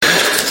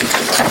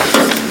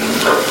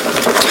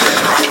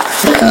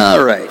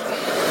All right.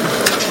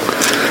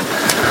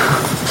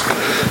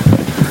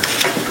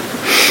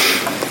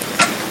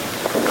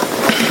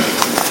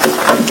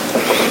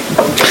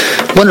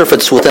 I wonder if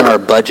it's within our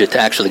budget to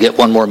actually get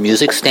one more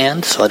music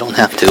stand, so I don't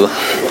have to.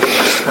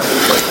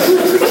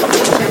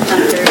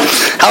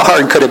 How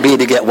hard could it be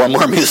to get one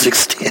more music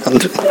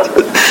stand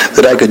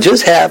that I could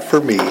just have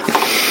for me?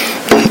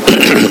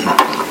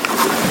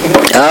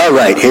 All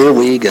right, here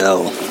we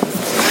go.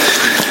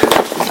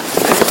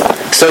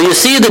 So you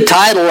see the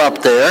title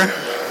up there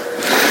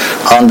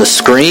on the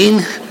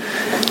screen.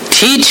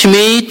 Teach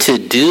me to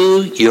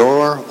do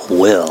your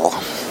will.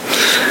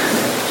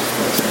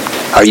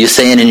 Are you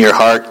saying in your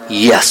heart,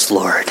 yes,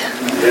 Lord?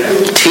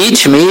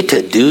 Teach me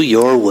to do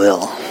your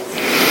will.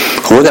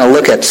 We're going to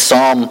look at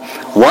Psalm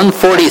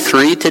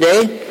 143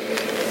 today.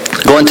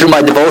 Going through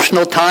my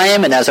devotional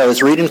time, and as I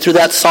was reading through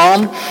that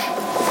psalm,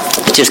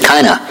 it just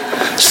kind of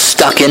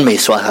stuck in me.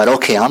 So I thought,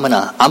 okay, I'm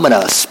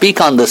gonna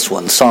speak on this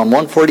one, Psalm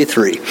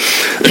 143.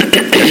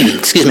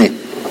 Excuse me.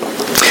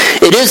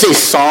 It is a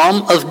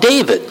psalm of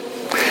David,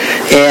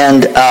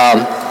 and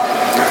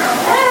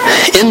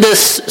in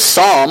this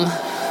psalm,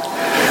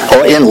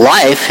 or in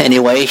life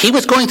anyway, he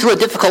was going through a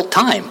difficult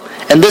time.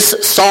 And this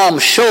psalm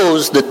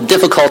shows the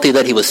difficulty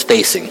that he was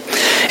facing.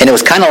 And it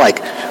was kind of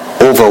like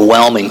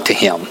overwhelming to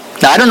him.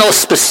 Now, I don't know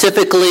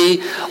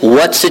specifically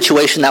what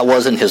situation that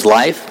was in his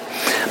life,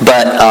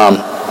 but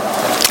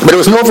it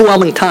was an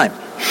overwhelming time.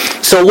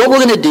 So what we're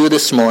going to do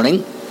this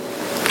morning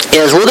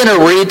is we're going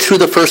to read through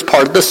the first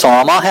part of the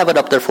psalm. I'll have it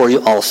up there for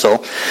you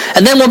also.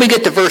 And then when we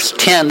get to verse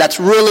 10, that's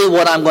really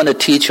what I'm going to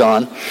teach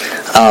on.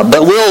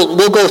 But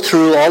we'll go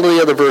through all of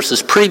the other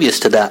verses previous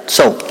to that.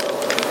 So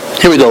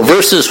here we go.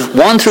 Verses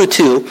 1 through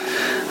 2.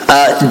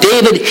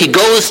 David, he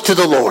goes to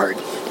the Lord.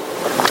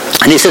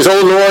 And he says,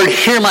 "O Lord,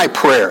 hear my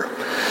prayer.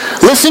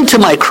 Listen to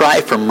my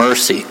cry for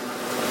mercy.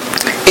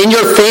 In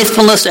your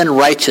faithfulness and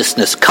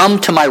righteousness, come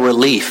to my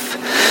relief.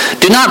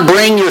 Do not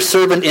bring your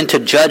servant into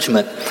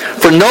judgment,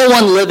 for no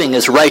one living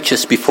is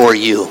righteous before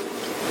you."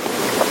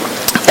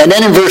 And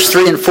then in verse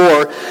 3 and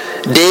 4,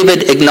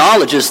 David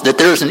acknowledges that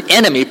there is an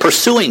enemy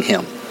pursuing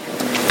him.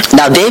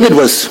 Now David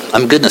was,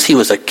 he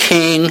was a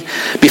king.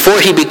 Before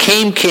he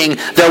became king,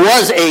 there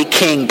was a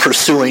king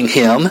pursuing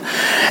him.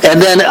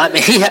 And then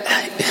he had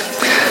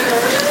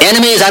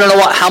enemies. I don't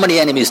know how many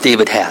enemies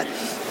David had.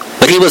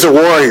 But he was a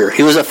warrior.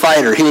 He was a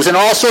fighter. He was in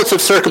all sorts of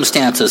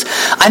circumstances.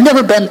 I've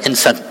never been in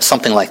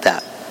something like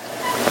that.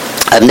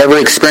 I've never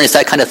experienced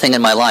that kind of thing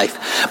in my life.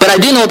 But I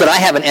do know that I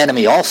have an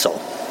enemy also.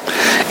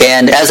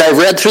 And as I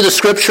read through the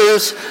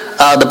scriptures,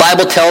 the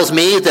Bible tells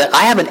me that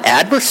I have an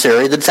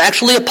adversary that's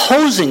actually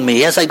opposing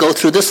me as I go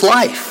through this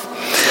life.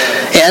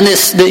 And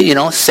this,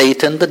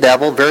 Satan, the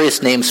devil,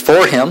 various names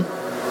for him.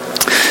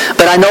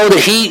 But I know that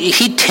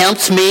he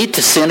tempts me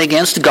to sin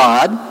against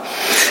God,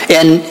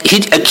 and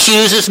he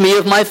accuses me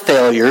of my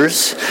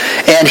failures,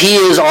 and he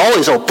is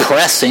always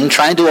oppressing,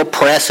 trying to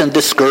oppress and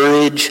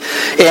discourage.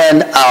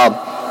 And,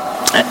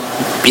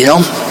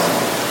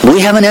 we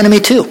have an enemy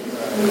too.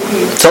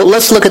 So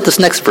let's look at this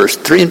next verse,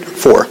 3 and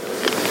 4.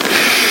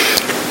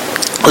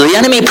 The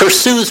enemy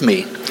pursues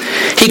me.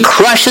 He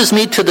crushes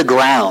me to the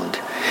ground.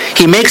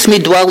 He makes me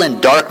dwell in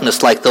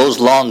darkness like those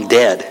long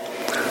dead.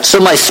 So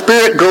my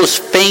spirit grows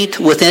faint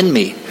within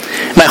me.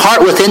 My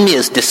heart within me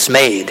is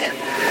dismayed.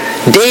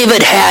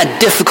 David had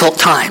difficult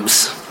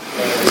times,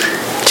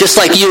 just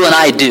like you and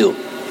I do.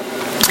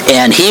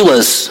 And he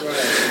was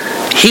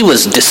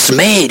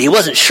dismayed. He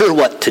wasn't sure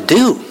what to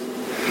do.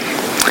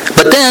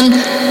 But then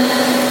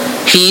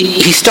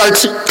he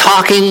starts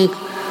talking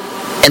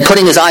and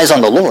putting his eyes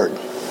on the Lord.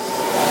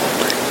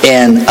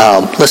 And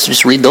let's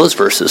just read those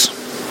verses.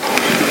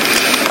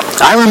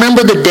 "I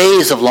remember the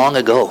days of long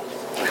ago.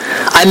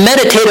 I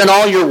meditate on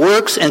all your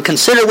works and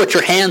consider what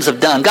your hands have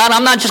done." God,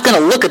 I'm not just going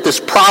to look at this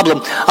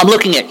problem. I'm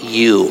looking at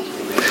you.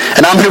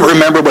 And I'm going to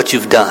remember what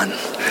you've done.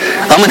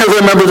 I'm going to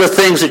remember the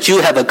things that you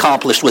have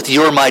accomplished with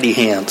your mighty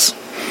hands.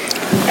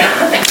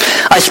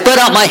 "I spread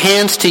out my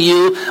hands to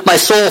you. My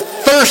soul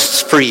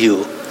thirsts for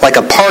you like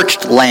a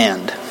parched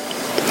land.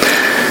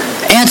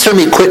 Answer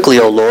me quickly,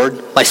 O Lord.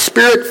 My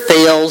spirit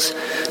fails.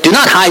 Do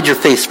not hide your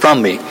face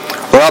from me,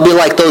 or I'll be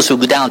like those who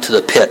go down to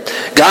the pit."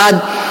 God,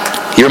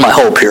 you're my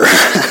hope here.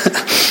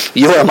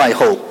 You are my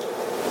hope.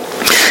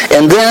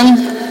 And then,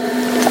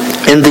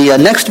 in the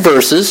next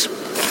verses,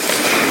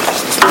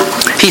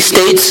 he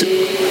states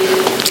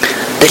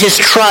that his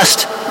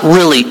trust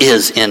really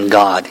is in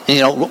God.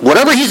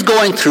 Whatever he's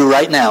going through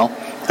right now,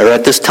 or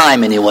at this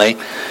time anyway,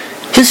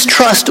 his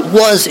trust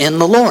was in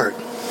the Lord.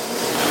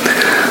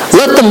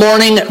 "Let the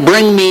morning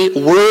bring me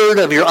word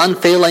of your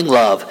unfailing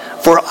love,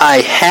 for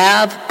I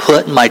have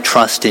put my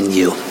trust in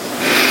you."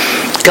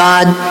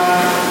 God,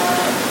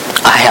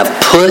 I have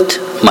put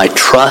my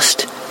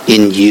trust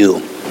in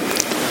you.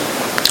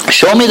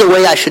 "Show me the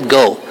way I should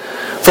go,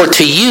 for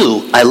to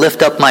you I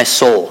lift up my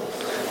soul.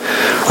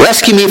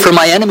 Rescue me from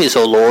my enemies,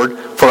 O Lord,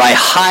 for I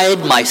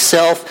hide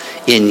myself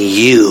in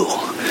you."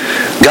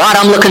 God,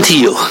 I'm looking to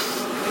you.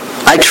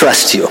 I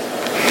trust you.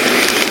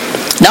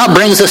 Now it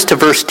brings us to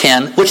verse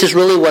 10, which is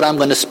really what I'm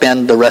going to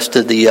spend the rest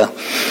of the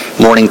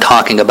morning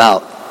talking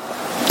about.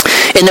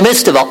 In the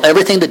midst of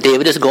everything that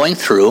David is going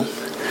through,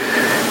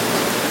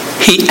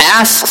 he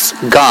asks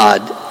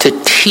God to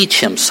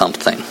teach him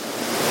something.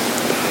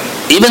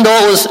 Even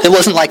though it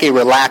wasn't like a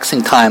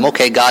relaxing time.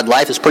 Okay, God,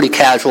 life is pretty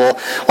casual.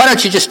 Why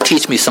don't you just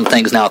teach me some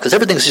things now? Because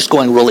everything's just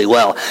going really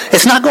well.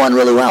 It's not going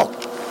really well.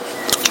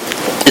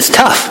 It's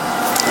tough.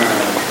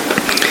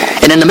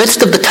 And in the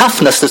midst of the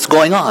toughness that's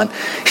going on,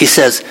 he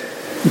says,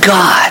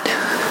 God,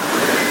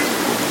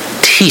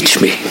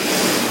 teach me.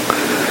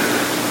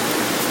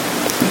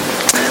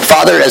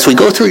 Father, as we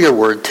go through your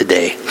word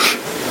today,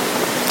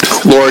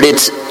 Lord,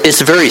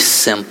 it's very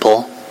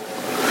simple,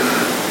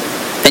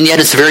 and yet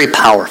it's very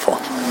powerful.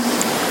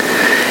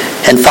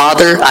 And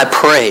Father, I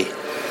pray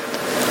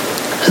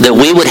that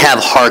we would have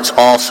hearts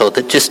also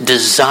that just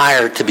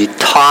desire to be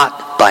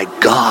taught by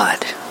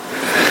God,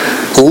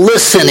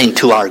 listening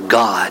to our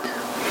God,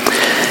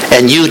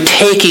 and you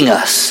taking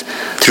us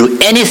through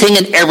anything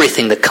and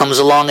everything that comes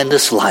along in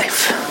this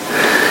life.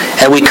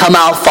 And we come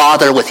out,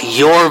 Father, with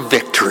your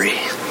victory,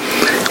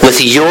 with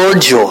your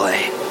joy,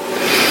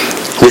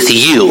 with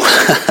you,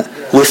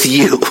 with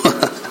you.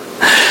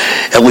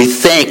 And we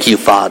thank you,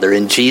 Father,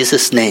 in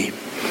Jesus' name.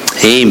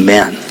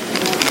 Amen.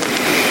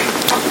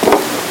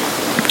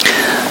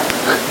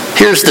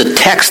 Here's the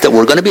text that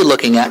we're going to be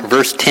looking at,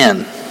 verse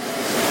 10.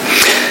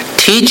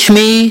 Teach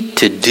me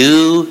to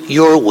do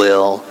your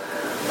will,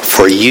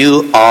 for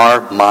you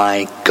are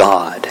my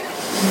God.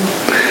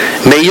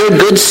 May your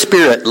good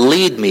spirit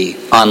lead me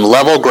on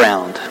level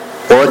ground.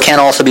 Or it can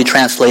also be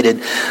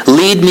translated,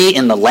 lead me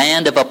in the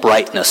land of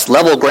uprightness.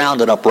 Level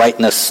ground and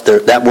uprightness,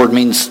 that word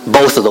means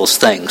both of those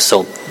things.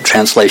 So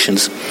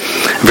translations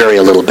vary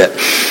a little bit.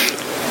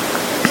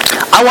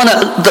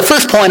 The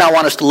first point I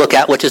want us to look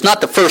at, which is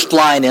not the first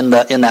line in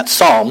that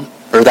psalm,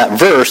 or that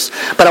verse,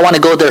 but I want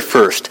to go there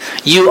first.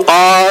 You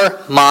are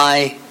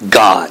my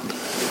God.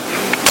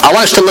 I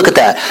want us to look at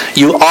that.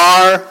 You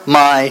are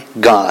my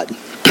God.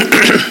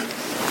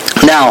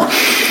 Now,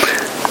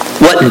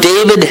 what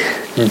David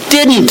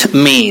didn't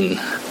mean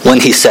when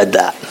he said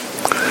that.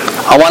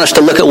 I want us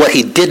to look at what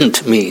he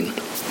didn't mean.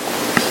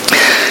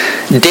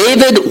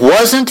 David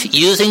wasn't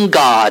using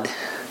God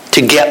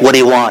to get what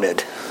he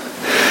wanted.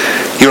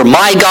 You're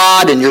my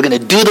God and you're going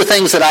to do the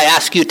things that I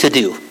ask you to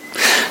do.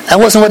 That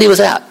wasn't what he was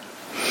at.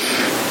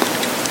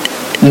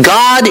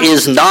 God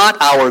is not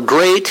our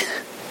great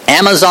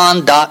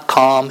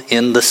Amazon.com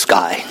in the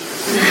sky.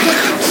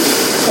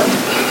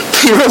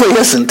 He really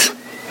isn't.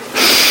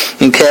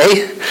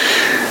 Okay?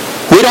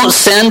 We don't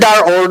send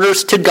our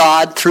orders to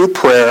God through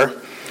prayer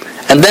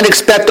and then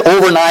expect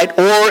overnight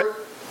or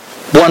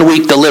 1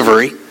 week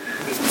delivery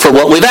for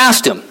what we've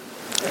asked him.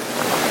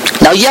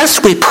 Now, yes,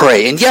 we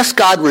pray, and yes,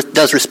 God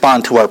does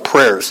respond to our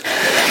prayers.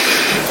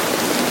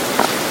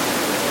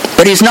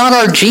 But he's not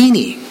our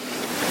genie.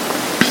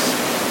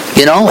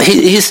 You know,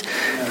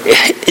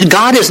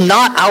 God is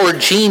not our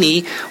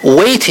genie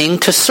waiting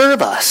to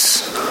serve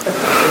us.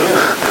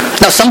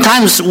 Now,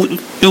 sometimes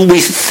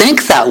we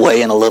think that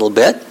way in a little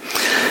bit.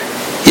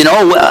 You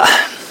know,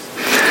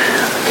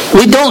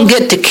 we don't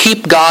get to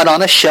keep God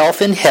on a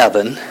shelf in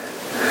heaven.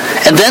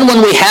 And then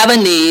when we have a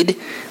need,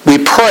 we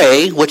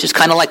pray, which is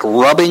kind of like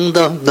rubbing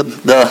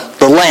the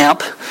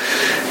lamp.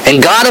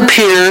 And God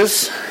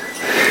appears,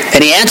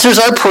 and he answers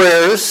our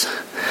prayers.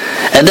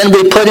 And then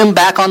we put him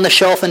back on the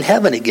shelf in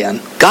heaven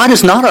again. God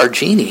is not our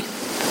genie.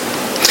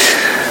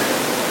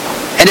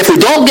 And if we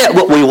don't get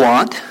what we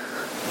want,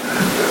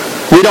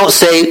 we don't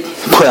say,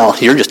 well,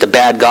 you're just a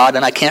bad God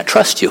and I can't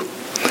trust you.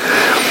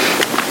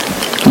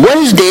 What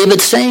is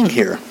David saying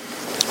here?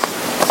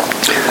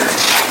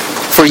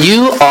 For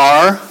you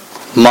are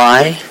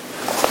my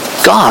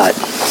God.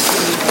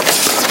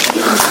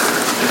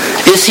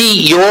 Is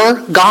he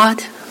your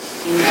God?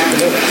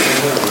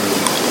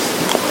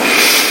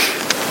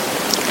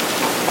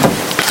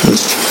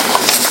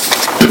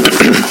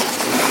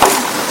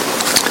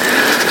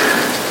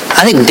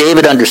 I think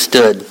David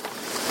understood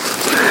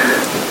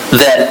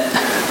that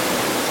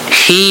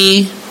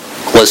he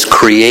was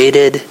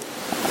created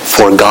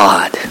for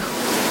God.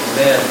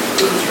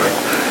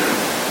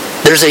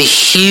 There's a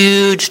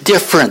huge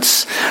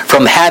difference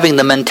from having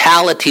the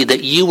mentality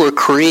that you were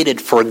created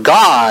for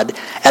God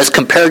as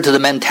compared to the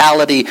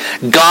mentality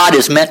God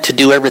is meant to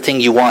do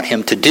everything you want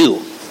him to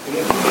do.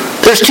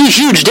 There's two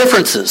huge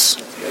differences.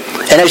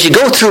 And as you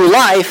go through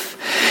life,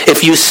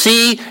 if you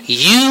see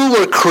you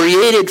were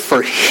created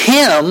for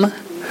him,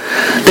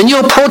 then you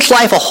approach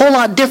life a whole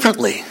lot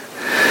differently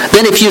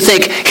than if you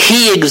think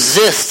he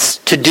exists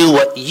to do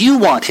what you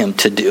want him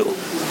to do.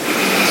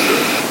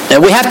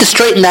 And we have to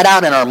straighten that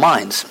out in our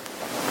minds.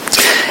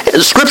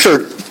 The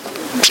Scripture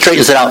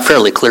straightens it out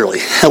fairly clearly.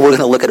 We're going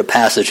to look at a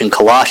passage in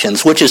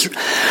Colossians, which is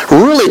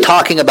really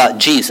talking about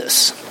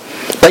Jesus.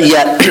 But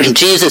yet,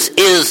 Jesus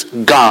is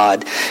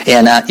God,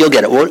 and you'll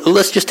get it.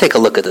 Let's just take a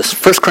look at this.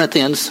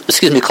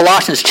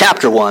 Colossians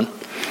chapter 1,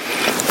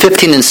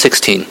 15 and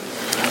 16.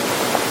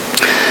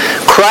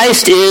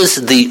 Christ is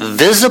the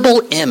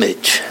visible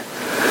image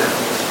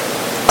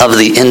of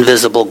the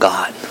invisible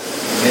God.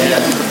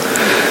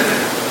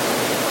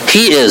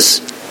 He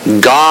is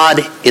God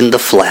in the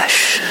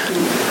flesh.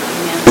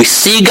 We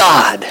see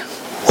God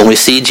when we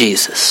see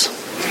Jesus.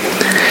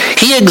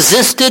 He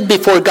existed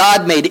before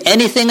God made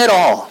anything at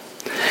all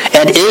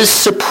and is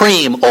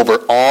supreme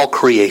over all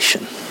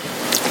creation.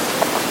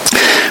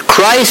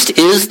 Christ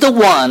is the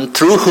one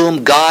through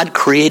whom God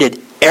created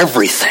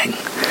everything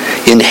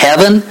in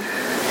heaven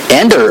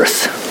and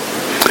earth.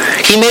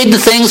 He made the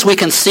things we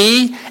can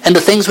see and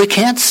the things we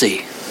can't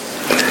see.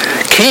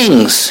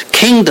 Kings,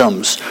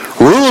 kingdoms,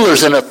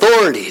 rulers, and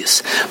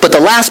authorities. But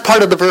the last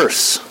part of the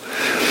verse,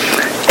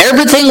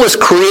 everything was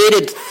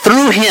created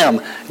through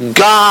him.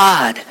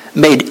 God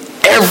made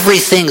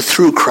everything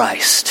through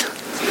Christ.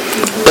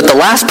 But the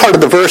last part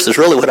of the verse is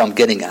really what I'm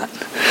getting at.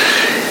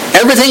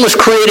 Everything was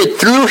created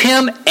through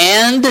him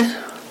and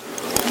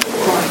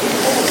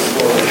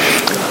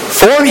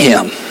for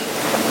him.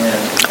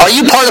 Are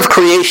you part of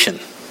creation?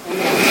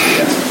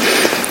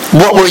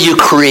 What were you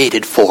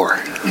created for?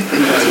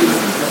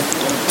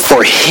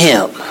 For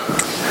him.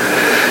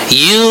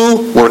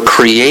 You were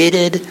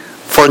created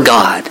for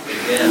God.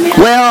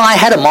 Well, I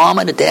had a mom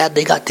and a dad.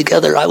 They got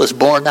together. I was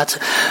born. Let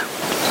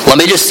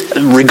me just,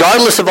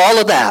 regardless of all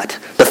of that,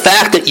 the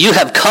fact that you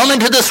have come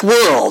into this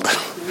world,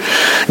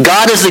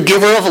 God is the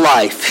giver of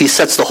life. He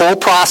sets the whole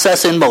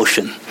process in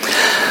motion.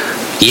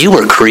 You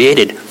were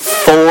created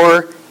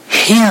for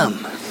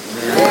him.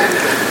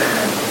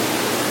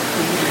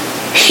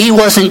 He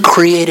wasn't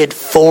created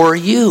for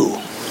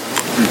you.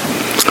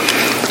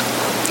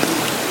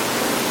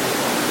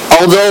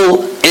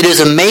 Although it is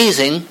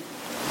amazing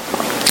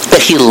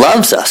that he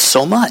loves us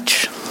so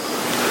much.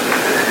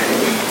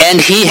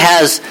 And he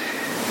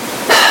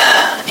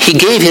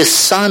gave his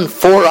son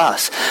for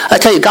us. I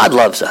tell you, God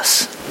loves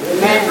us.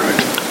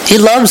 He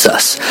loves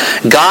us.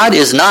 God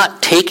is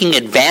not taking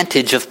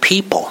advantage of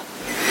people.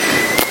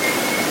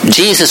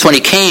 Jesus, when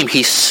he came,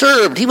 he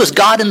served. He was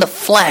God in the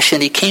flesh,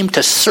 and he came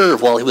to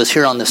serve while he was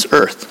here on this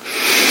earth.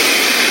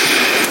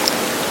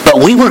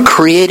 But we were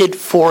created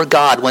for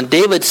God. When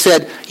David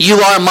said,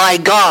 "You are my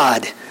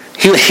God,"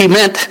 he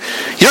meant,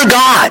 you're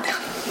God.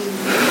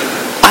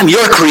 I'm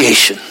your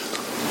creation.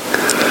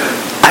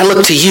 I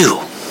look to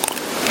you.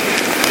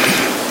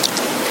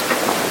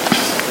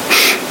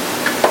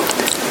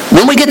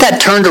 When we get that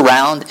turned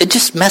around, it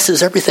just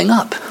messes everything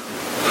up.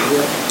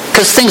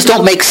 Because things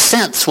don't make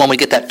sense when we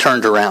get that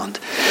turned around.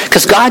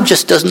 Because God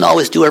just doesn't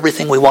always do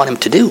everything we want him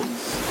to do.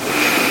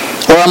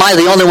 Or am I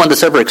the only one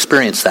that's ever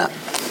experienced that?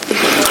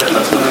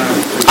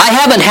 I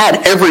haven't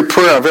had every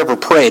prayer I've ever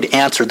prayed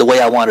answered the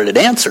way I wanted it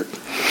answered.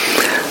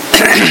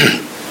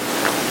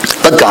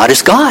 But God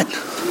is God.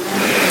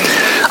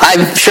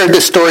 I've shared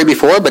this story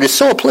before, but it's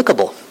so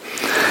applicable.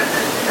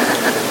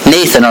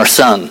 Nathan, our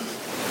son,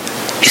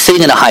 he's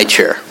sitting in a high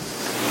chair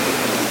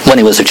when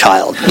he was a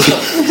child.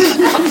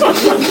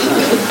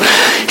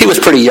 He was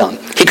pretty young.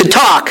 He could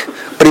talk,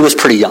 but he was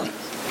pretty young.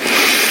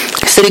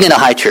 Sitting in a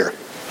high chair.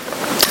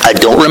 I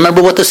don't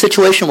remember what the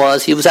situation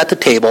was. He was at the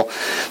table.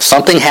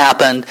 Something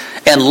happened,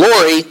 and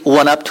Lori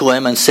went up to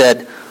him and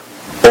said,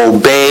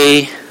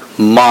 "Obey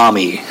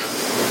Mommy."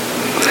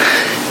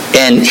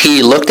 And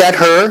he looked at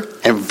her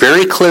and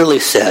very clearly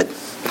said,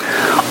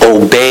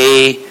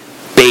 "Obey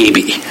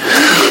Baby."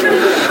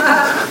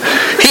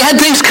 He had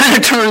things kind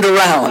of turned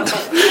around.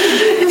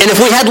 And if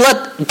we had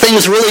let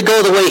things really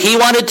go the way he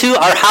wanted to,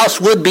 our house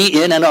would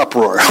be in an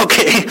uproar,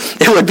 okay?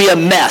 It would be a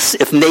mess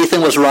if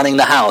Nathan was running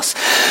the house.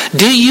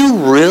 Do you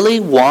really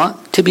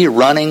want to be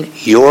running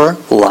your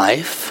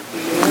life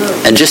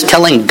and just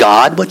telling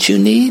God what you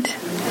need?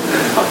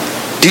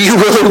 Do you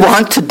really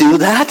want to do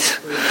that?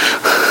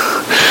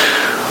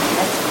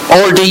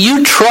 Or do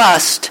you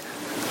trust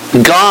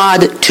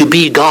God to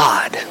be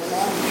God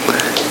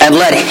and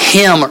let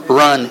him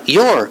run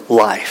your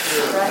life?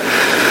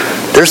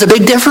 There's a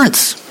big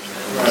difference.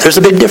 There's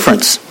a big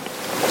difference.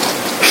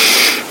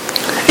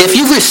 If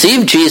you've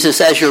received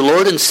Jesus as your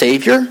Lord and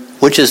Savior,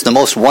 which is the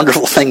most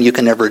wonderful thing you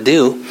can ever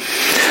do,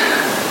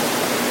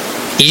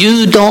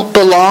 you don't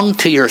belong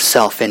to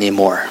yourself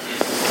anymore.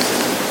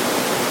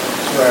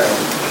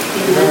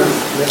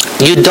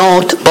 You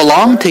don't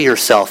belong to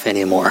yourself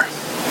anymore.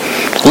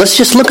 Let's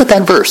just look at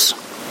that verse.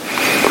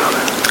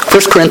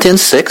 1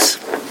 Corinthians 6,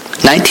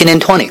 19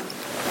 and 20.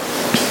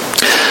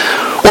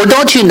 Or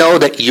don't you know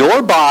that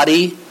your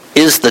body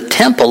is the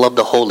temple of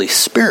the Holy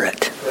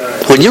Spirit?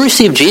 When you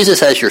receive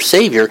Jesus as your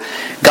Savior,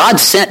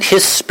 God sent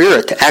his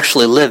Spirit to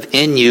actually live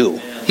in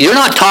you. You're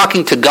not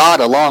talking to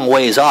God a long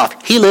ways off.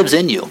 He lives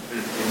in you.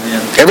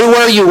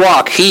 Everywhere you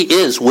walk, he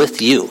is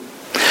with you.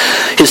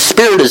 His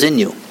Spirit is in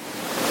you.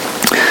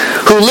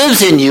 Who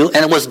lives in you,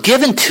 and it was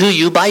given to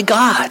you by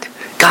God.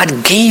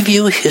 God gave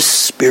you his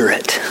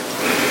Spirit.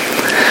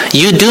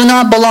 You do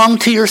not belong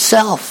to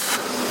yourself.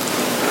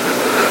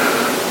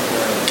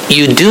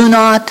 You do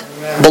not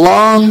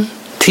belong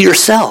to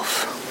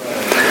yourself.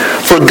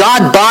 For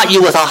God bought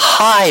you with a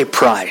high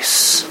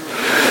price.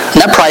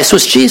 And that price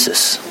was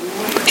Jesus.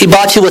 He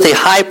bought you with a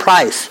high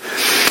price.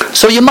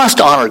 So you must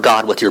honor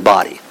God with your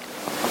body.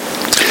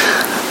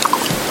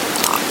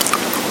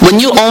 When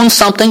you own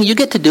something, you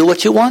get to do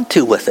what you want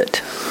to with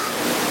it.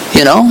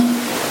 You know?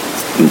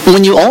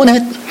 When you own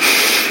it,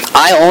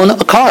 I own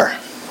a car.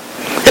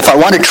 If I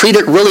want to treat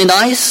it really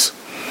nice,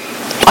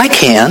 I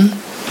can.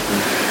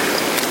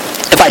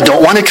 If I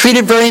don't want to treat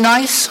it very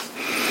nice,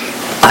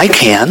 I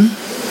can.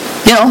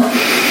 You know?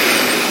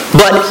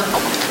 But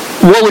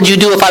what would you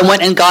do if I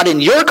went and got in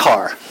your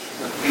car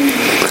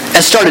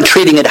and started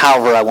treating it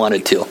however I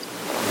wanted to?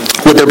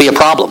 Would there be a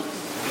problem?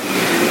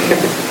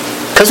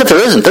 Because if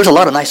there isn't, there's a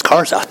lot of nice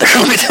cars out there.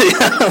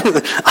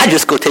 I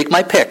just go take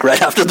my pick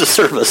right after the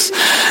service.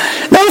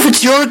 Now, if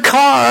it's your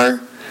car,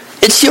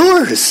 it's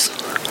yours.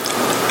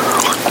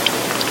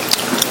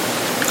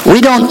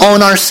 We don't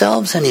own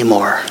ourselves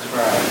anymore.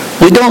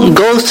 We don't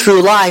go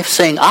through life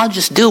saying, I'll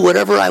just do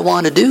whatever I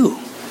want to do.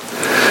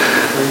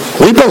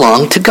 We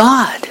belong to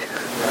God.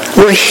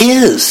 We're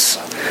His,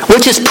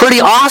 which is pretty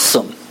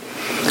awesome.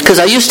 Because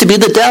I used to be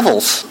the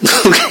devil's,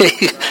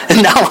 okay?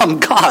 And now I'm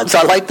God's.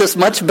 I like this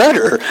much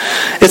better.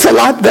 It's a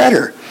lot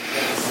better.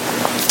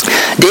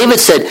 David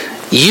said,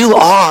 you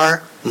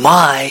are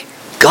my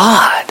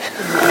God.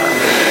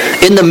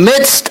 In the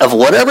midst of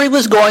whatever he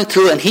was going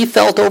through and he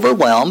felt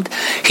overwhelmed,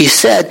 he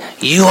said,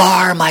 you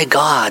are my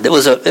God. It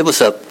was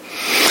a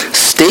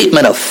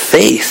statement of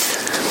faith.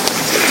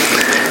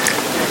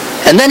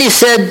 And then he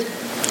said,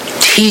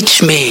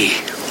 teach me.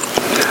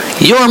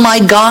 You're my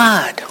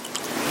God.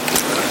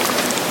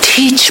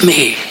 Teach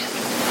me.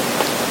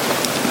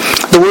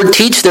 The word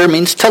teach there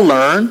means to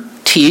learn,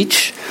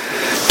 teach,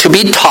 to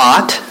be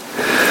taught,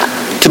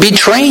 to be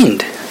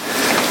trained.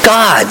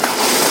 God,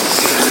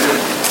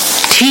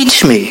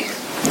 teach me.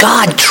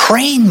 God,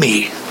 train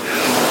me.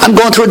 I'm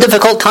going through a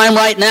difficult time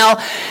right now,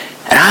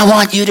 and I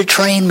want you to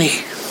train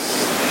me.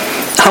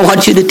 I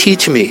want you to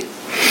teach me.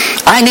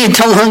 I need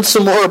to learn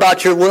some more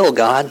about your will,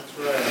 God.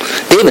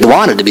 David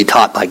wanted to be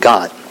taught by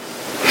God.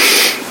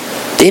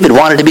 David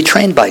wanted to be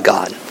trained by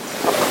God.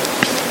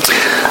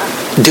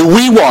 Do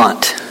we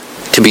want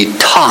to be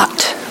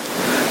taught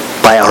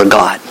by our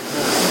God?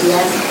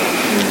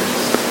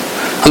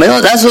 Yes. I mean,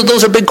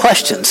 those are big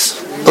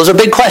questions. Those are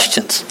big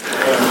questions.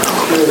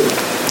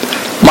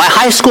 My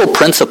high school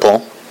principal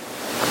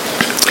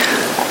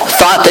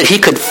thought that he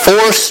could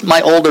force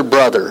my older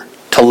brother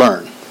to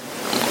learn.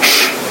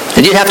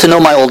 And you'd have to know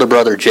my older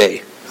brother,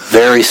 Jay.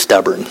 Very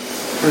stubborn.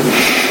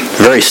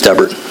 Very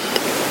stubborn.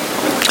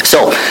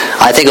 So,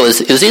 I think it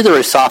was either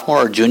a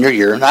sophomore or junior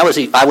year. And I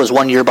was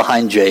 1 year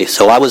behind Jay,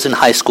 so I was in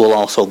high school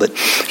also, but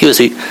he was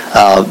a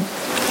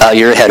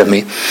year ahead of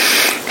me.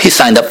 He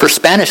signed up for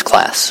Spanish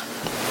class.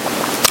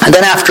 And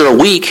then after a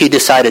week, he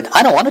decided,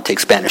 I don't want to take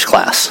Spanish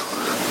class.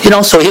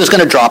 So he was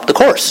going to drop the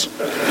course.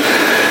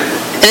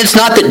 And it's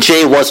not that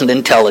Jay wasn't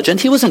intelligent.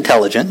 He was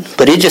intelligent,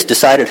 but he just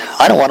decided,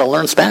 I don't want to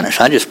learn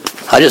Spanish. I just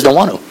don't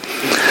want to.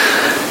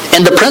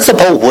 And the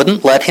principal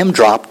wouldn't let him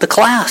drop the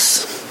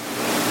class.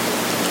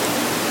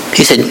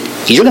 He said,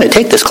 you're going to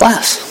take this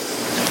class.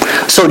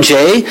 So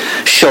Jay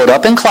showed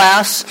up in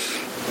class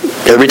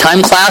every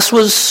time class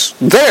was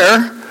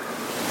there,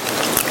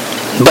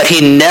 but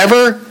he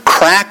never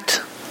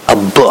cracked a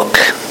book.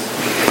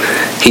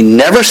 He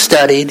never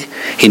studied.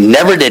 He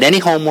never did any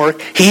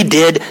homework. He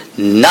did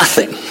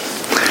nothing.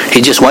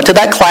 He just went to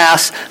that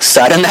class,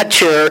 sat in that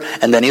chair,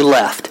 and then he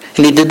left.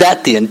 And he did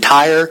that the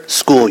entire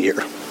school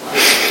year.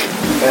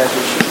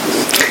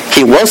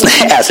 He wasn't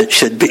as it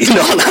should be.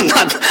 No,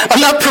 I'm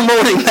not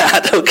promoting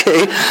that,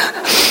 okay?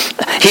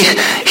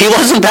 He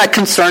wasn't that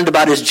concerned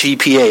about his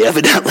GPA,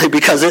 evidently,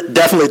 because it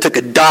definitely took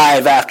a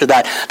dive after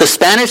that. The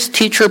Spanish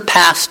teacher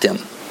passed him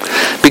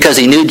because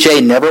he knew Jay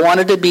never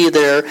wanted to be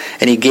there,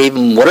 and he gave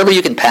him whatever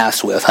you can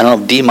pass with. I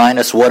don't know, D-,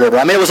 whatever.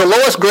 I mean, it was the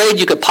lowest grade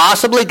you could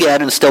possibly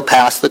get and still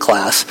pass the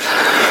class.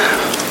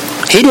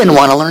 He didn't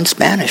want to learn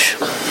Spanish.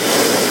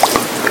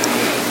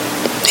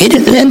 He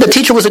didn't, and the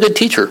teacher was a good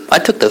teacher. I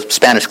took the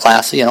Spanish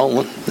class,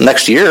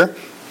 next year.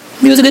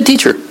 He was a good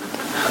teacher.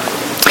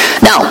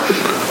 Now,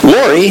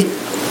 Lori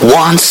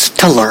wants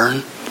to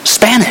learn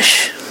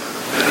Spanish.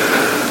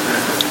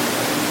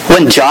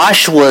 When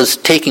Josh was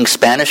taking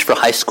Spanish for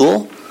high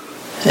school,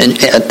 and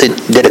they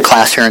did a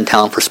class here in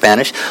town for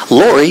Spanish,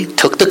 Lori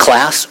took the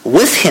class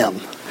with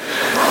him.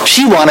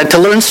 She wanted to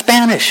learn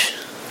Spanish.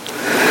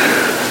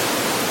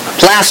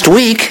 Last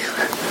week,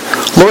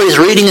 Lori's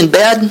reading in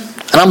bed,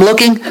 and I'm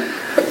looking.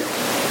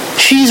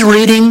 She's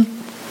reading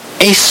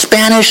a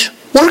Spanish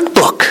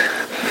workbook.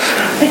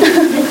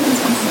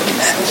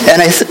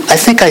 And I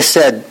think I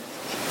said,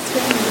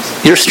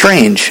 you're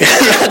strange.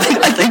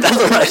 I think that's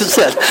what I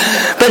said.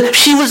 But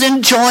she was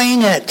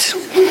enjoying it.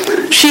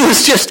 She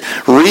was just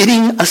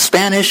reading a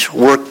Spanish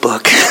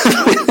workbook.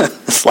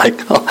 It's like,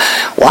 oh,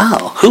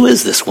 wow, who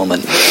is this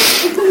woman?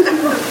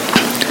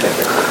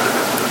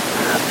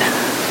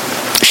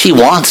 She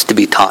wants to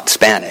be taught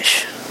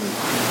Spanish.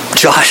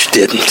 Josh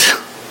didn't.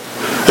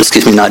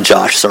 Excuse me, not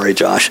Josh. Sorry,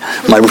 Josh.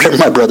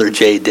 My brother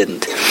Jay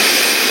didn't.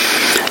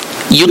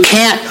 You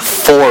can't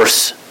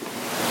force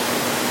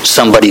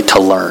somebody to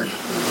learn.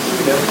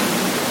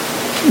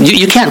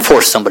 You can't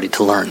force somebody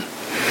to learn.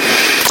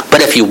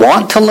 But if you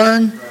want to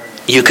learn,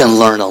 you can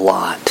learn a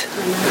lot.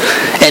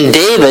 And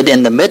David,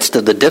 in the midst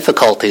of the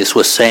difficulties,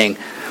 was saying,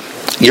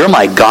 you're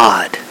my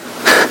God.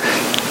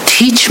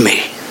 Teach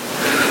me.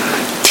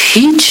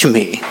 Teach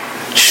me.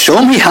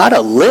 Show me how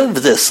to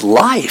live this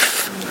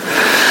life.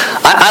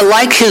 I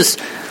like his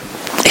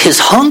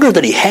hunger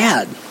that he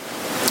had.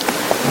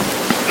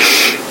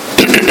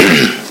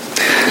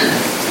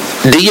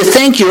 Do you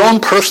think your own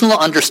personal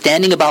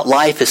understanding about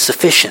life is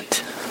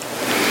sufficient?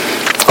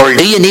 Or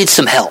do you need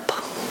some help?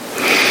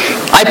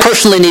 I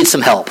personally need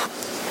some help.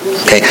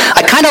 Okay,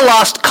 I kind of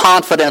lost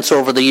confidence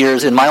over the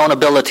years in my own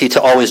ability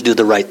to always do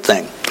the right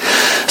thing.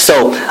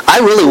 So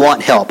I really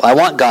want help. I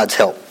want God's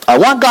help. I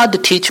want God to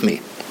teach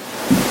me.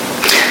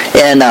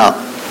 And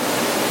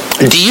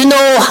do you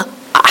know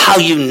how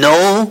you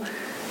know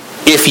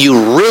if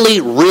you really,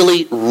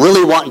 really,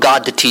 really want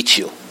God to teach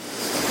you?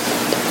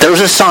 There's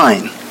a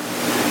sign.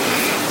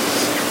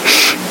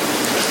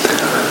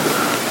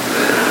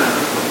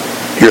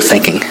 You're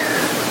thinking.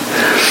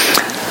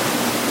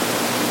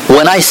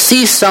 When I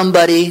see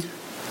somebody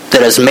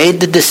that has made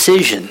the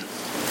decision,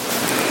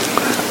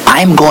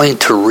 I'm going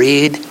to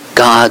read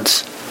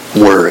God's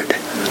Word.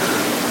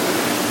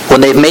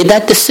 When they've made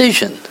that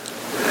decision,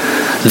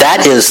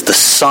 that is the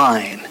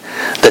sign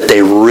that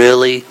they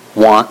really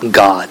want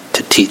God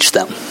to teach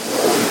them.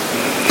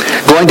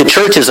 Going to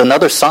church is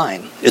another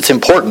sign. It's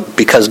important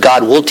because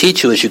God will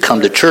teach you as you come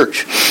to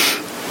church.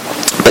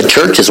 But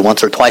church is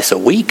once or twice a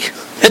week.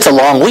 It's a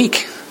long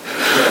week.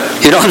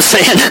 You know what I'm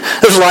saying?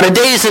 There's a lot of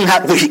days in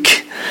that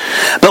week.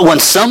 But when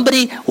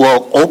somebody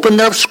will open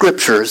their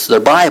scriptures, their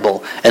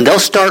Bible, and they'll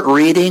start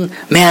reading,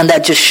 man,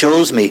 that just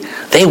shows me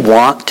they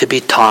want to be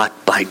taught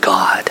by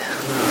God.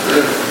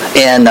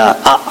 And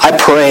I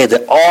pray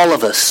that all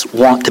of us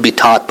want to be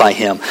taught by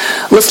Him.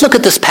 Let's look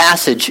at this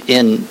passage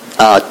in,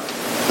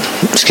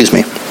 excuse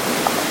me,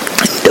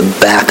 to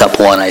back up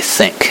one, I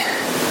think.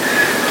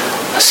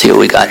 Let's see what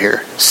we got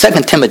here. 2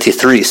 Timothy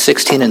 3,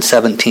 16 and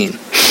 17.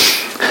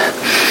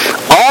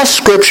 All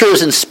Scripture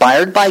is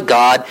inspired by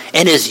God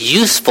and is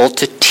useful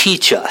to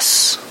teach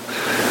us.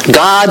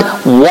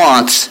 God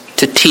wants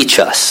to teach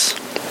us.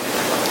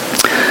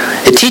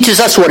 It teaches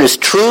us what is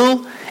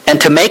true and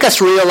to make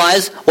us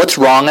realize what's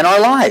wrong in our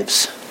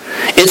lives.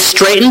 It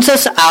straightens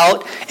us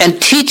out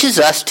and teaches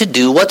us to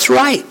do what's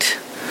right.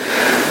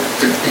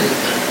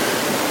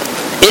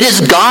 It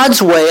is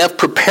God's way of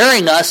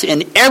preparing us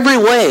in every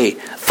way,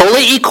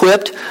 fully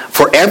equipped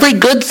for every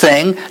good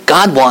thing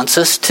God wants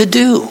us to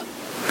do.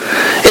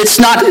 It's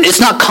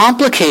not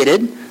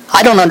complicated.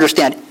 I don't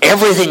understand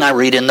everything I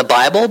read in the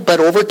Bible, but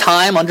over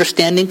time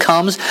understanding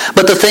comes.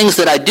 But the things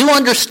that I do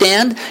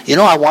understand,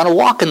 I want to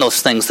walk in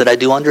those things that I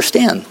do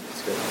understand.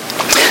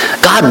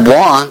 God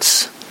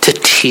wants to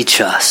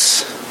teach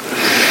us.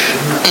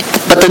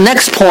 But the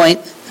next point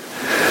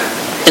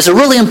is a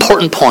really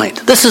important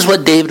point. This is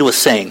what David was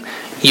saying.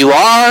 You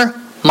are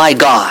my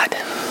God.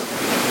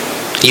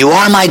 You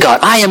are my God.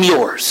 I am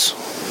yours.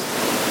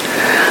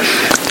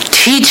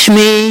 Teach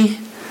me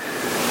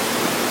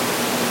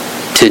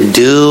to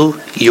do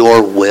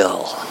your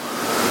will.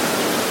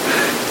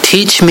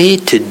 Teach me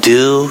to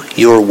do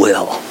your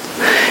will.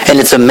 And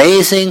it's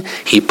amazing,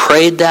 he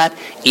prayed that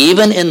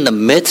even in the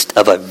midst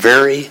of a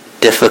very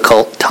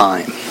difficult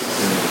time.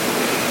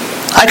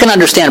 I can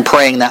understand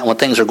praying that when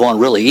things are going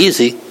really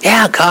easy.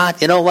 Yeah,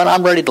 God, you know what?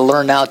 I'm ready to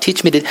learn now.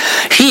 Teach me to...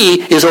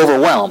 He is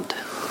overwhelmed.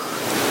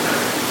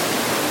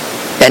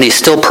 And he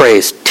still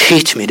prays,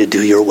 teach me to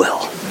do your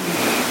will.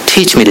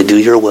 Teach me to do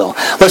your will.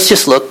 Let's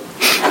just look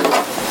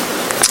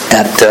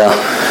at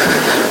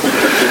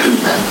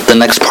the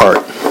next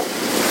part.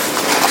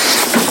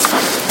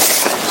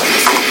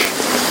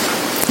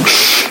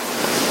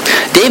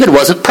 David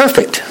wasn't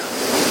perfect.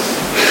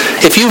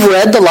 If you've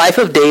read the life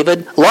of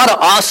David, a lot of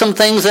awesome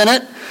things in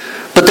it,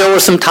 but there were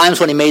some times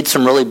when he made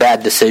some really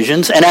bad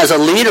decisions. And as a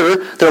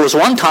leader, there was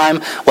one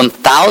time when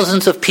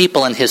thousands of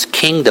people in his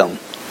kingdom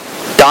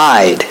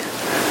died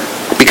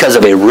because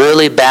of a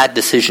really bad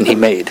decision he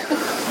made.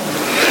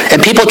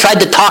 And people tried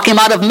to talk him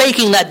out of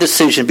making that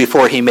decision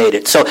before he made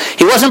it. So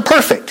he wasn't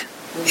perfect.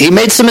 He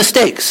made some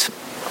mistakes.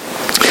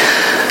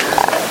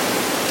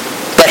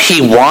 But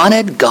he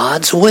wanted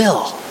God's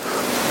will.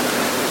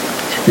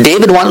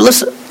 David wanted,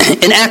 listen,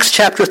 in Acts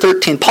chapter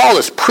 13, Paul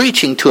is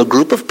preaching to a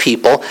group of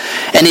people,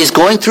 and he's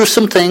going through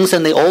some things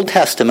in the Old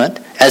Testament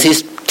as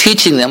he's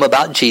teaching them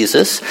about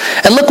Jesus.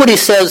 And look what he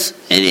says.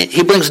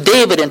 He brings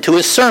David into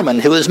his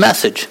sermon, to his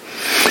message.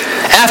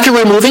 After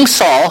removing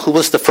Saul, who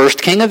was the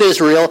first king of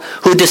Israel,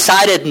 who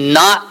decided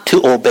not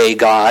to obey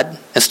God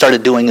and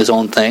started doing his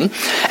own thing.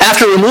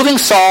 After removing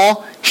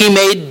Saul, he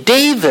made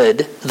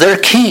David their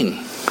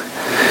king.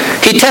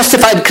 He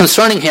testified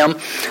concerning him,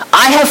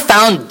 I have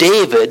found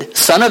David,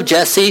 son of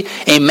Jesse,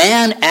 a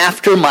man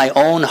after my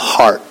own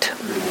heart.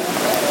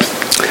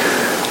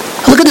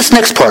 Look at this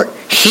next part.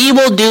 He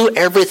will do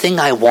everything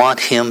I want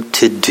him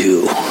to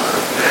do.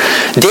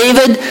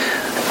 David,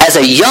 as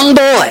a young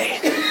boy,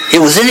 it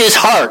was in his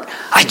heart,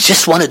 I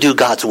just want to do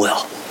God's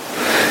will.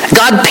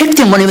 God picked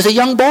him when he was a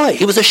young boy.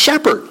 He was a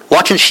shepherd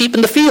watching sheep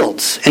in the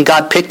fields, and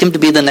God picked him to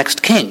be the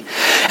next king.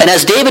 And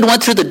as David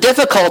went through the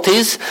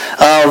difficulties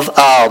of,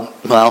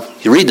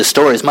 you read the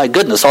stories, my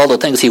goodness, all the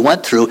things he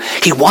went through,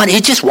 he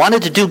just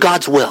wanted to do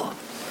God's will.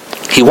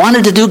 He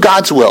wanted to do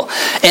God's will.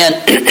 And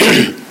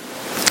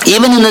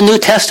even in the New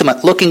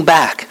Testament, looking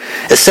back,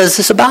 it says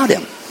this about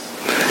him.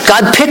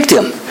 God picked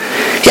him.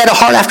 He had a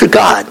heart after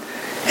God,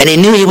 and he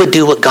knew he would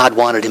do what God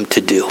wanted him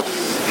to do.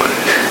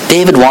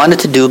 David wanted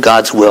to do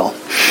God's will.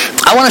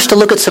 I want us to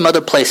look at some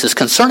other places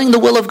concerning the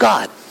will of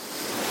God.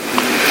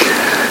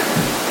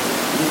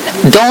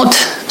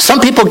 Some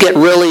people get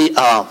really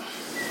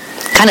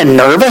kind of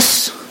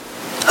nervous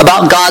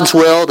about God's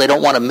will. They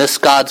don't want to miss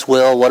God's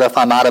will. What if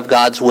I'm out of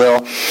God's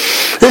will?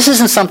 This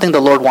isn't something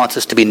the Lord wants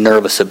us to be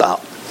nervous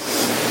about.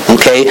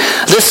 Okay?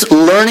 This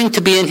learning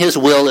to be in His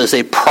will is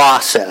a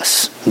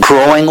process,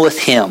 growing with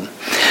Him.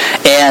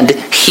 And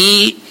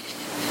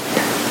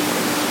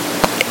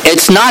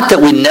it's not that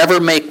we never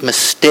make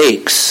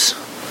mistakes.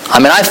 I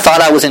mean, I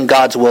thought I was in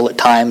God's will at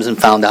times and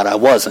found out I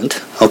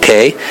wasn't.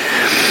 Okay?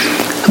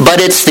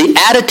 But it's the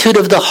attitude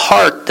of the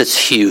heart that's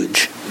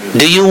huge.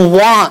 Do you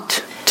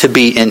want to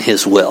be in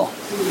His will?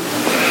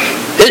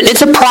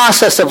 It's a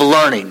process of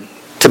learning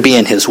to be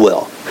in His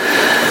will.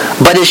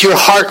 But is your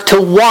heart to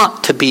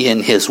want to be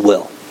in His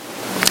will?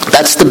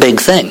 That's the big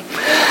thing.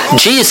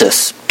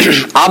 Jesus,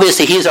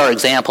 obviously He's our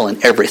example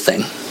in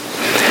everything.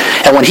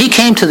 And when He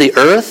came to the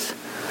earth,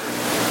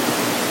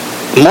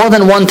 more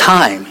than one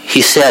time,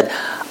 He said,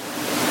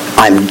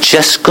 I'm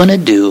just going to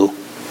do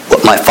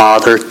what my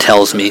Father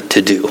tells me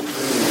to do.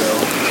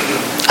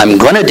 I'm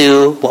going to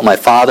do what my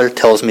Father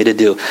tells me to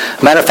do.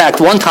 Matter of fact,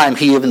 one time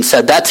He even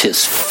said that's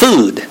His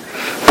food.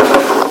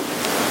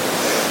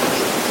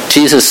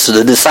 Jesus,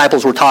 the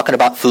disciples were talking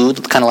about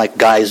food, kind of like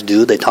guys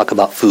do. They talk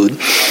about food.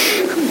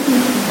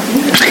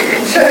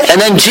 And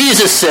then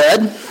Jesus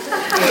said,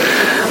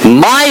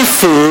 my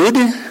food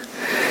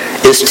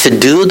is to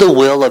do the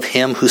will of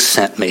Him who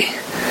sent me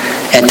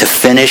and to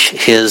finish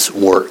His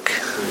work.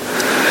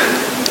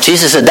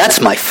 Jesus said, that's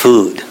my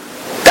food.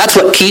 That's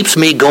what keeps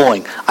me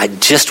going. I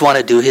just want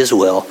to do His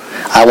will.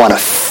 I want to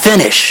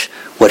finish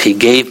what He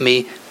gave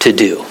me to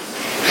do.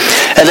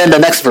 And then the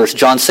next verse,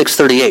 John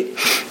 6:38.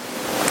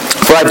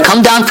 For I've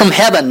come down from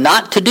heaven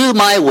not to do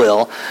my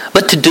will,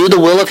 but to do the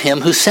will of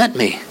Him who sent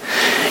me.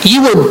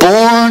 You were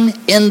born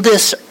in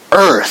this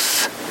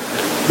earth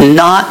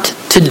not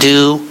to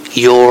do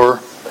your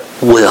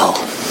will.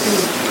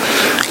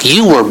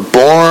 You were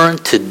born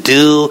to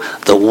do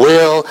the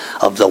will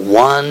of the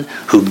one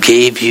who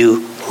gave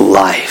you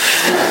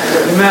life.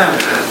 Amen.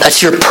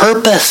 That's your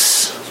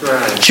purpose. That's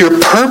right. Your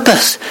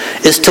purpose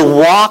is to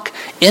walk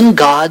in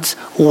God's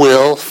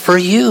will for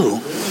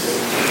you.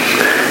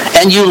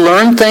 And you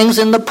learn things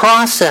in the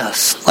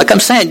process. Like I'm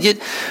saying,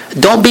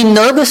 don't be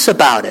nervous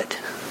about it.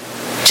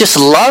 Just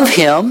love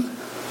Him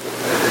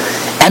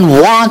and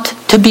want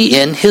to be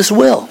in His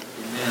will.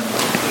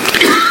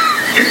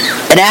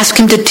 And ask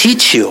Him to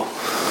teach you.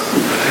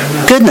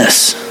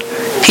 Goodness,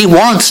 He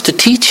wants to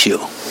teach you.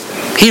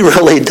 He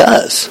really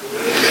does.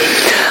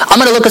 I'm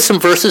going to look at some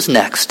verses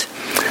next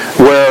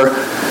where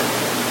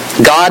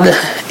God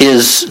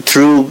is,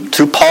 through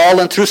Paul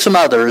and through some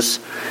others,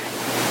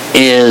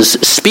 is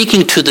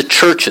speaking to the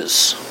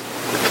churches,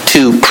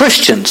 to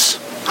Christians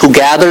who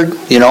gathered,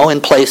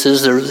 in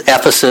places. There's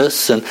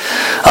Ephesus and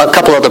a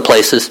couple other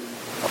places.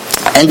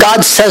 And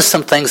God says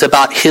some things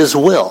about His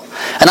will.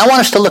 And I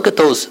want us to look at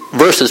those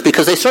verses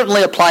because they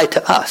certainly apply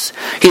to us.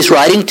 He's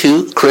writing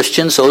to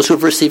Christians, those who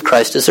have received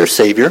Christ as their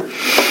Savior.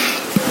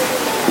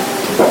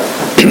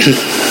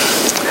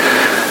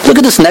 Look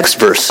at this next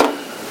verse.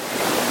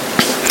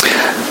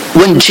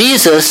 When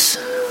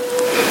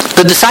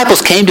the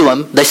disciples came to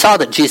Him, they saw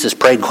that Jesus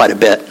prayed quite a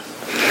bit.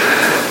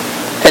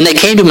 And they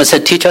came to Him and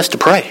said, teach us to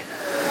pray.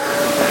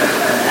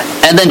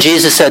 And then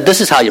Jesus said, this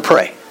is how you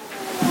pray.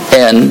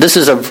 And this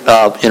is a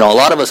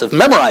lot of us have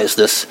memorized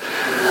this.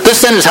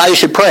 This then is how you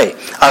should pray.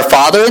 Our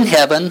Father in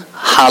heaven,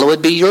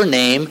 hallowed be your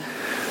name.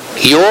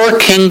 Your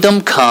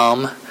kingdom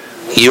come.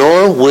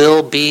 Your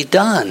will be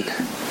done.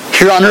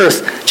 Here on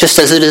earth, just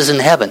as it is in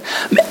heaven.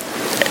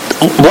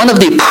 One of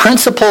the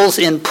principles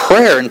in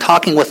prayer and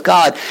talking with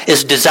God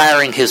is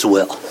desiring His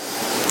will.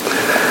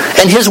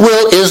 And His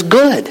will is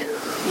good.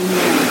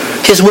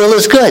 His will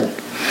is good.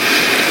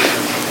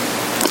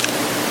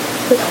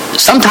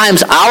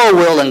 Sometimes our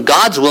will and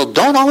God's will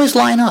don't always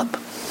line up.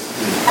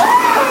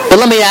 But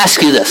let me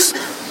ask you this.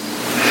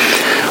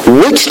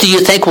 Which do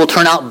you think will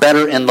turn out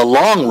better in the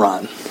long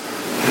run?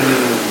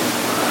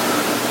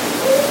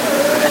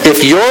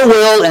 If your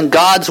will and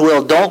God's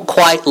will don't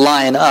quite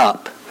line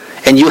up,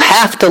 and you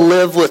have to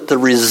live with the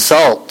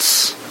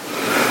results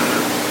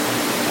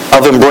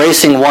of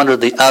embracing one or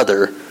the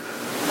other,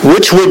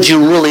 which would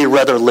you really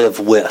rather live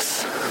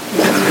with?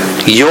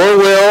 Your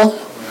will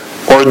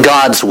or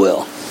God's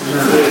will?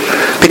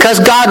 Because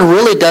God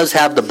really does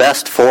have the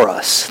best for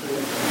us.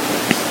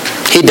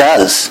 He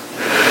does.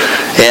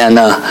 And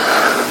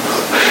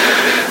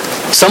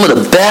some of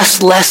the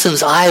best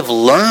lessons I've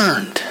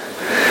learned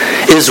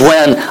is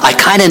when I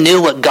kind of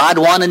knew what God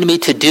wanted me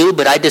to do,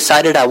 but I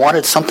decided I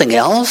wanted something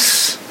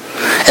else.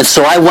 And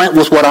so I went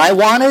with what I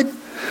wanted.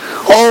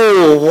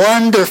 Oh,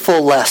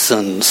 wonderful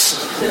lessons.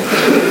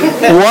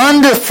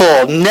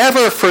 Wonderful,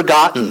 never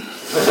forgotten.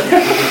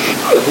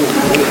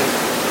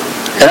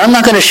 And I'm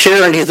not going to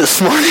share any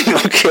this morning,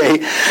 okay?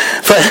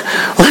 But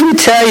let me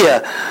tell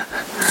you,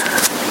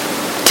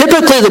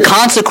 typically the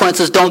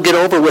consequences don't get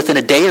over within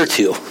a day or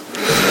two.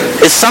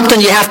 It's something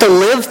you have to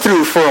live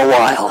through for a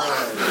while.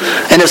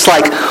 And it's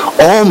like,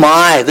 oh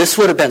my, this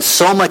would have been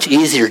so much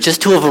easier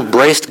just to have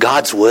embraced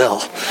God's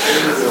will.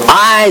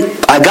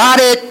 I got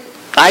it.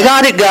 I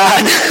got it,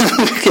 God.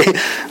 Okay,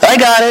 I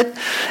got it.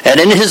 And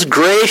in His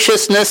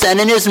graciousness and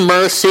in His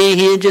mercy,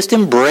 He just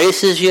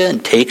embraces you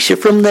and takes you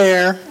from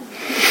there.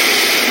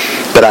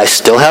 But I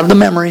still have the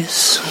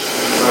memories.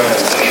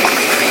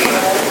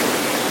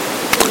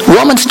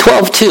 Romans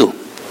 12:2.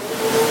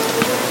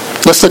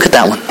 Let's look at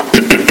that one.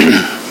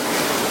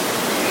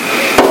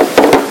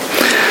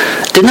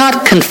 Do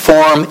not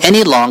conform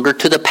any longer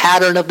to the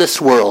pattern of this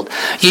world.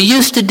 You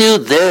used to do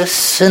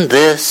this and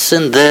this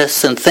and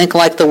this and think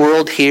like the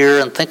world here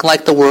and think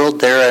like the world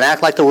there and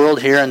act like the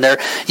world here and there.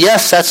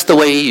 Yes, that's the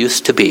way you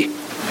used to be.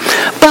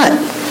 But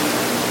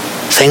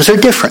things are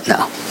different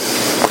now.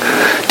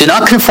 Do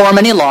not conform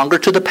any longer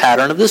to the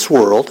pattern of this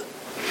world,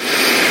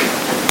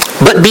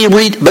 but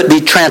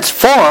be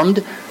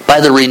transformed by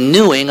the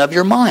renewing of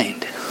your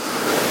mind.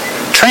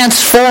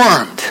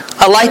 Transformed.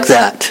 I like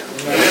that.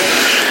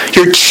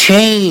 You're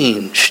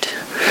changed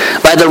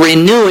by the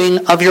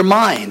renewing of your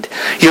mind.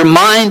 Your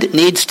mind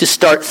needs to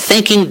start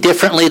thinking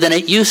differently than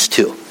it used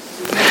to.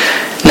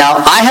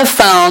 Now, I have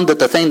found that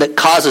the thing that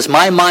causes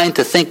my mind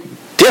to think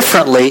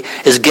differently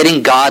is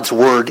getting God's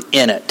Word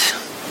in it.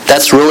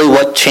 That's really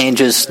what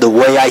changes the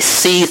way I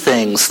see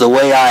things, the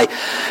way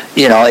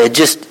it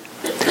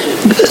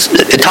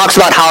talks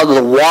about how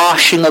the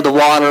washing of the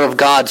water of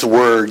God's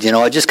Word,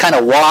 it just kind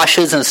of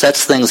washes and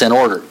sets things in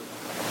order.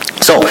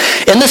 So,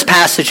 in this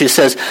passage it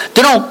says,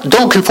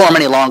 don't conform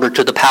any longer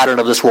to the pattern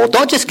of this world.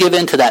 Don't just give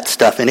in to that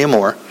stuff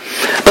anymore.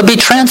 But be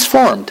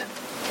transformed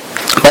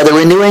by the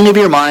renewing of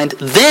your mind.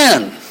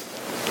 Then,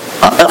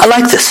 I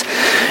like this,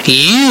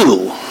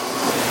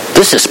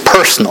 this is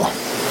personal,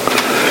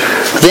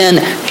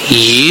 then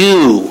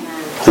you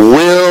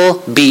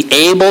will be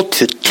able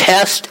to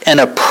test and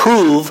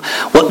approve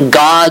what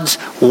God's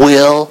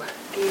will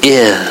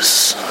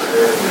is.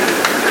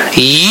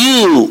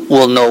 You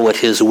will know what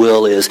His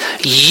will is.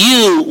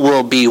 You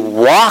will be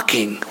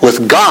walking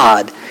with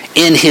God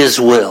in His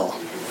will.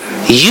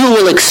 You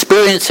will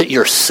experience it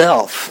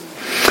yourself.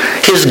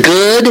 His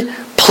good,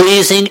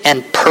 pleasing,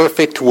 and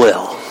perfect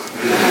will.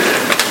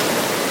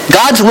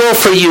 God's will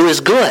for you is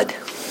good.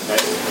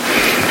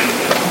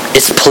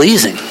 It's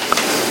pleasing.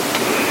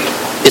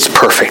 It's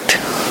perfect.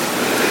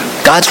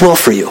 God's will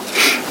for you.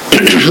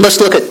 Let's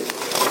look at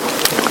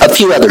a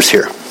few others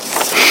here.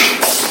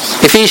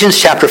 Ephesians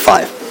chapter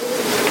 5.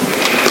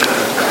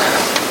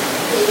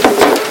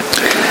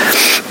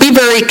 Be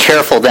very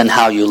careful then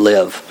how you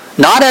live,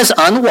 not as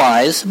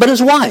unwise, but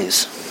as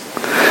wise,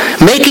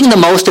 making the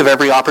most of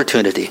every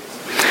opportunity,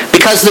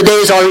 because the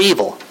days are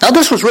evil. Now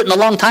this was written a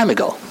long time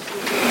ago.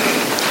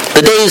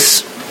 The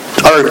days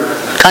are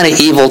kind of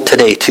evil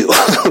today too.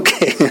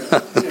 Okay,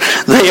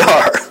 they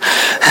are.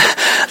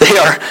 They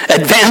are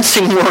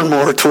advancing more and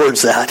more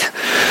towards that.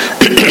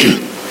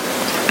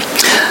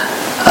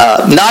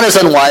 Not as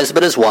unwise,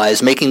 but as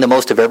wise, making the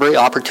most of every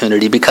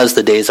opportunity, because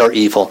the days are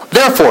evil.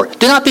 Therefore,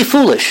 do not be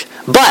foolish,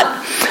 but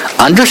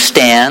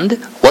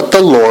understand what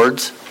the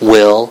Lord's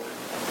will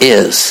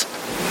is.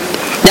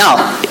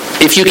 Now,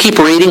 if you keep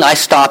reading, I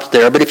stopped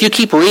there, but if you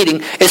keep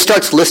reading, it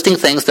starts listing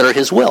things that are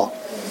His will.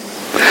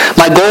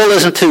 My goal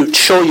isn't to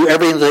show you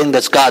everything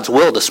that's God's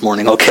will this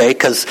morning, okay?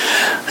 Because,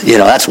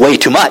 that's way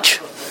too much.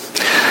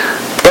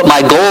 But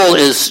my goal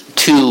is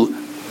to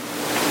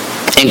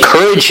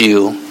encourage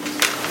you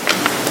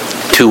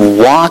to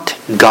want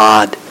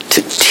God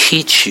to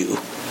teach you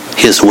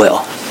His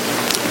will.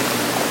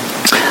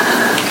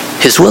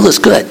 His will is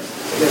good.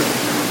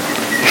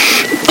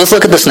 Let's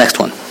look at this next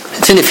one.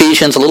 It's in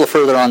Ephesians, a little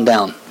further on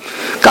down.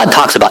 God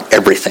talks about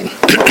everything.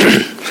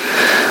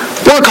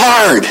 Work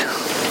hard.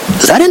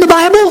 Is that in the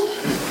Bible?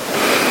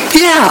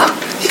 Yeah.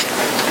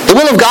 The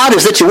will of God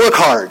is that you work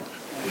hard.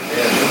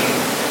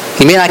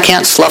 You mean I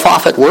can't slough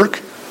off at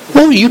work?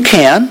 Well, you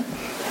can.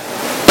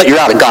 But you're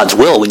out of God's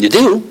will when you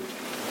do.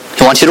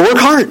 He wants you to work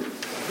hard.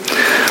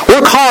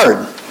 Work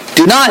hard.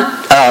 Do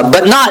not,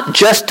 but not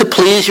just to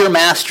please your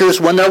masters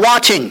when they're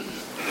watching.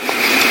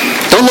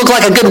 Don't look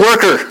like a good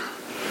worker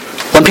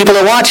when people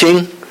are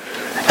watching,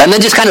 and then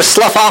just kind of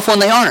slough off when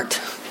they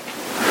aren't.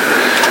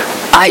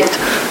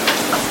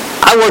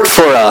 I worked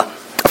for a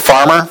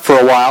farmer for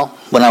a while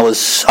when it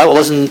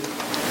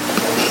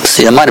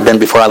might have been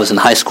before I was in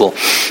high school.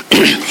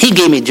 He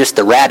gave me just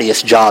the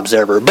rattiest jobs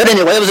ever. But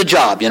anyway, it was a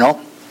job,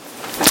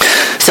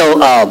 So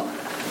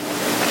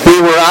We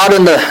were out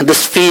in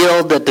this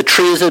field that the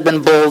trees had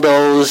been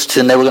bulldozed,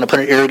 and they were going to put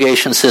an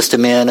irrigation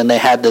system in, and they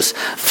had this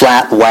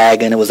flat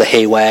wagon. It was a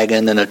hay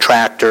wagon and a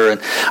tractor,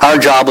 and our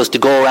job was to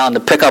go around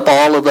and pick up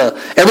all of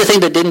everything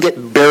that didn't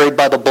get buried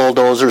by the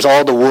bulldozers,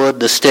 all the wood,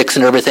 the sticks,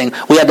 and everything.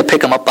 We had to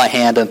pick them up by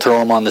hand and throw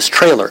them on this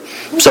trailer.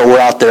 So we're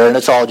out there, and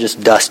it's all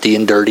just dusty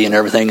and dirty and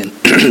everything.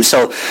 And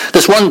so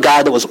this one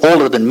guy that was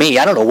older than me,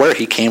 I don't know where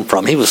he came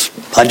from.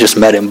 I just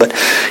met him, but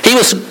he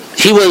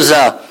was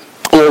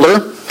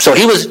older. So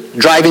he was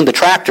driving the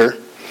tractor,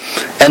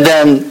 and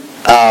then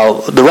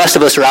the rest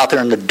of us are out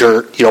there in the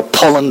dirt,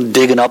 pulling,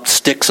 digging up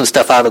sticks and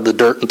stuff out of the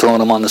dirt and throwing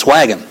them on this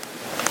wagon,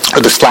 or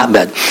this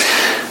flatbed.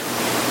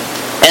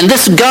 And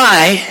this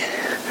guy,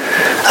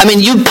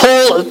 you'd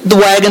pull the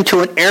wagon to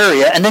an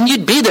area, and then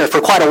you'd be there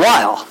for quite a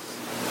while.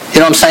 You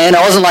know what I'm saying? It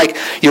wasn't like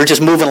you were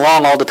just moving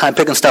along all the time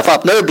picking stuff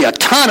up. There would be a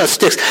ton of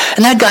sticks,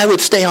 and that guy would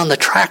stay on the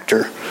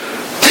tractor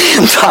the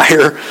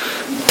entire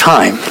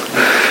time.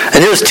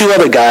 And there's two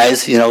other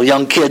guys,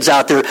 young kids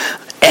out there,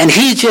 and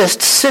he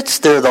just sits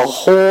there the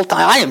whole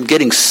time. I am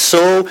getting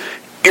so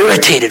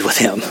irritated with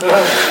him.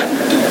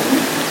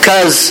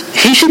 Because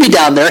he should be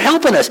down there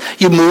helping us.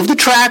 You move the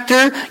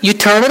tractor, you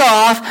turn it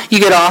off, you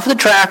get off the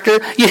tractor,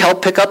 you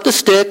help pick up the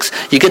sticks,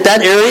 you get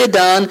that area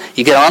done,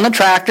 you get on the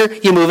tractor,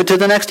 you move it to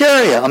the next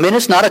area.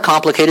 It's not a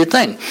complicated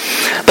thing.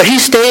 But he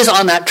stays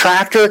on that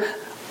tractor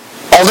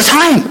all the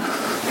time.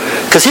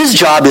 Because his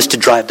job is to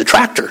drive the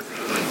tractor.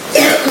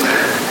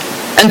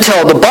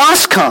 Until the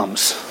boss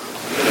comes.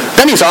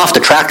 Then he's off the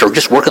tractor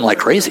just working like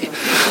crazy.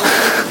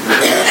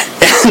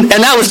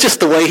 And that was just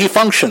the way he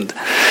functioned.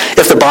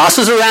 If the boss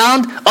was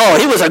around,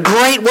 he was a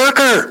great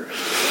worker.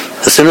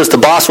 As soon as the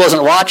boss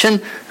wasn't watching,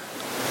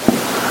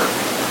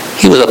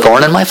 he was a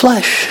thorn in my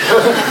flesh.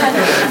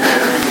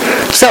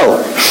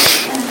 So,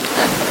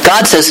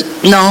 God says,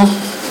 no,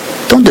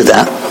 don't do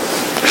that.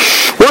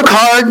 Work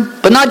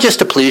hard, but not just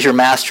to please your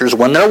masters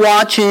when they're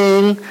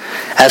watching.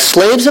 As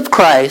slaves of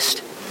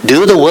Christ,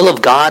 do the will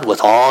of God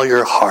with all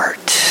your heart.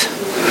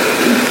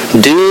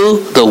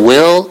 Do the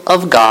will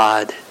of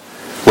God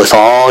with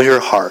all your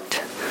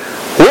heart.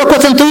 Work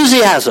with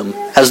enthusiasm,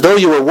 as though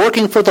you were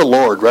working for the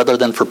Lord rather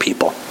than for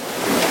people.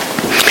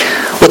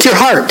 With your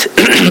heart.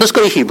 Let's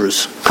go to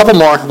Hebrews. A couple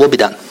more, we'll be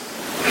done.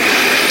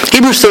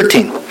 Hebrews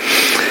 13.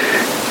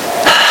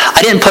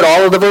 I didn't put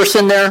all of the verse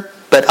in there,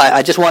 but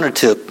I just wanted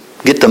to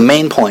get the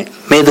main point.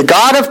 May the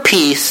God of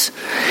peace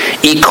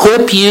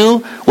equip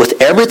you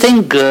with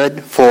everything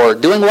good for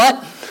doing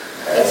what?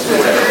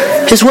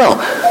 His will.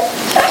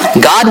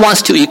 God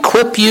wants to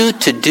equip you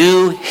to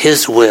do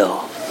His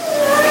will.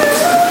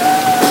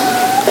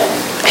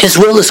 His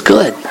will is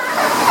good.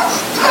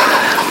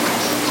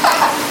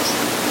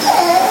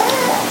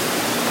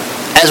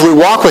 As we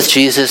walk with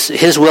Jesus,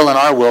 His will and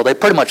our will, they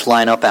pretty much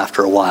line up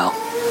after a while.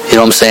 You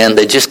know what I'm saying?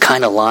 They just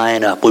kind of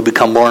line up. We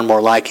become more and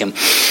more like Him.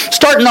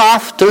 Starting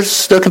off,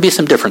 there can be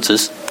some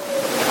differences.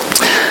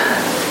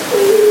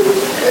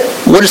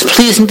 What is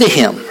pleasing to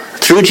Him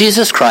through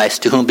Jesus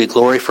Christ, to whom be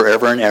glory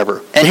forever and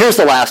ever. And here's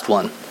the last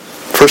one.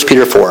 1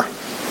 Peter 4.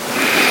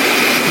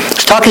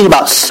 It's talking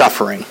about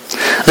suffering.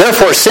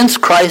 Therefore, since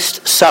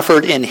Christ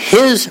suffered in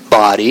His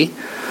body,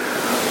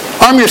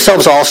 arm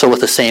yourselves also with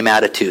the same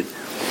attitude.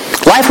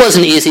 Life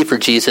wasn't easy for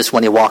Jesus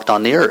when He walked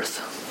on the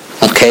earth.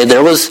 Okay,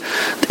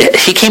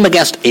 He came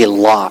against a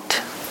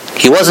lot.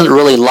 He wasn't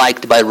really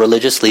liked by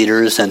religious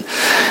leaders, and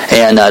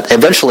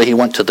eventually He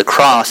went to the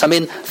cross.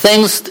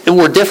 Things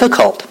were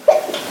difficult.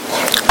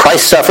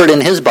 Christ suffered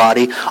in His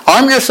body.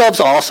 Arm yourselves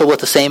also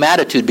with the same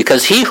attitude,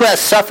 because he who has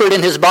suffered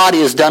in his body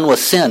is done with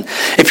sin.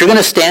 If you're going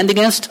to stand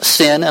against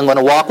sin and going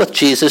to walk with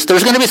Jesus,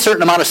 there's going to be a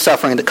certain amount of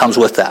suffering that comes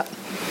with that.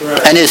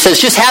 Right. And it says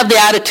just have the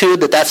attitude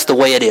that that's the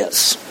way it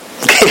is.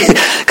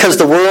 Because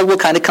the world will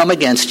kind of come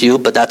against you,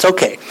 but that's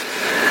okay.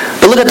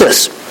 But look at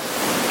this.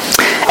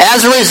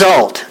 As a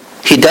result,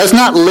 he does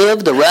not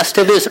live the rest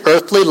of his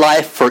earthly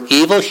life for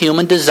evil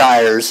human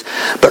desires,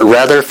 but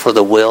rather for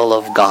the will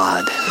of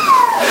God.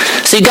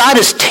 See, God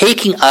is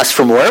taking us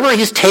from wherever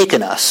He's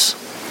taken us.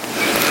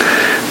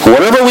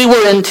 Whatever we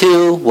were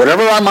into,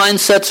 whatever our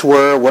mindsets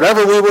were,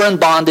 whatever we were in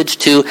bondage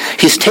to,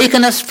 He's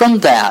taken us from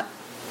that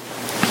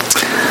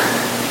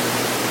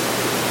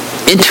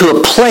into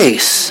a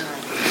place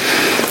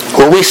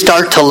where we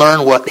start to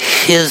learn what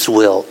His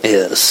will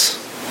is.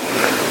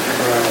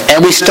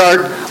 And we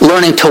start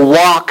learning to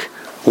walk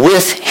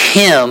with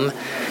Him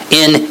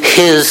in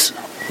His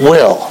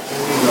will.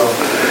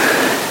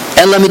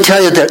 And let me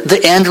tell you that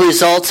the end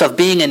results of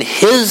being in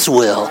His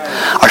will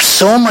are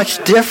so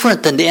much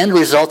different than the end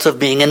results of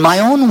being in my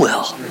own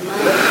will.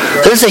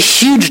 There's a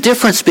huge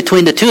difference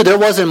between the two. There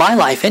was in my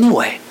life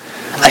anyway.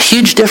 A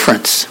huge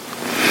difference.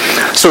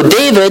 So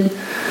David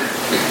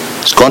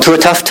is going through a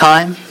tough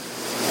time.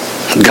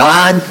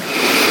 God,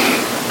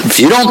 if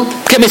you don't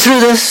get me through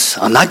this,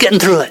 I'm not getting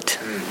through it.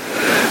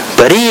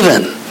 But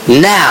even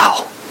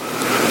now,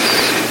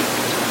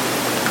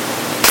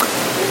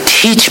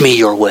 teach me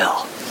your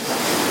will.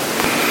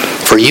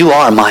 For you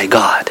are my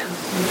God.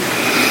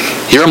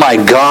 You're my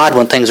God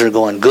when things are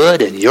going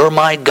good, and you're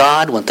my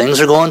God when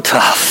things are going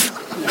tough.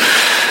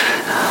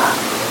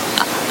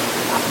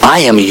 I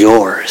am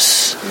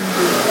yours.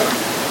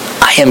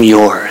 I am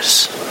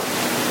yours.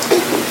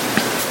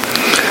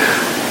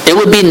 It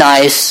would be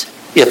nice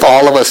if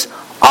all of us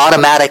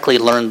automatically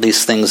learned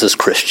these things as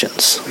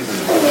Christians.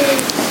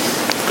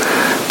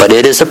 But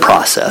it is a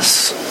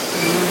process.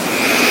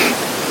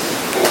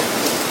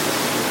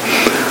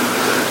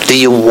 Do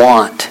you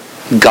want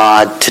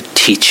God to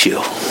teach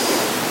you?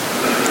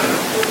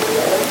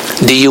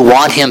 Do you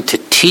want Him to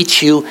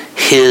teach you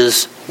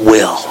His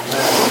will?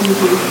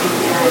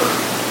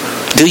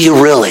 Do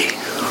you really?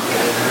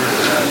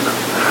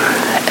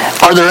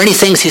 Are there any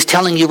things He's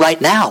telling you right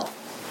now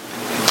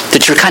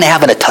that you're kind of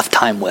having a tough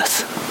time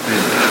with?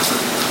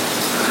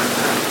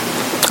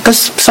 Because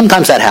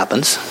sometimes that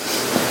happens.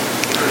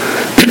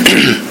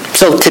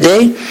 So today,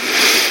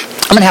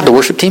 I'm going to have the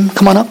worship team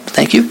come on up.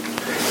 Thank you.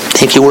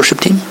 Thank you, worship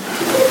team.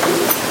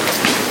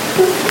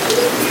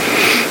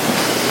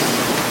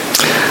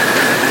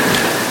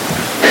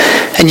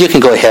 And you can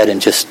go ahead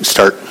and just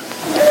start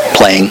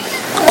playing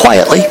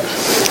quietly.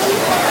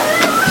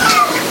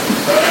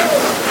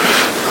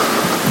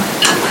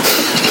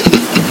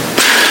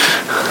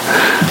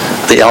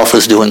 The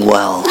alpha's doing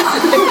well.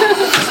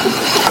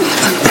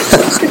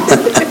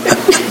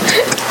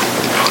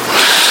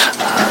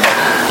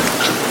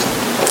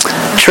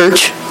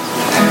 Church,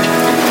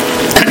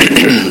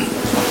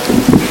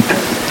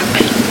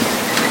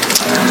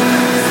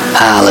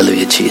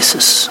 hallelujah,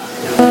 Jesus.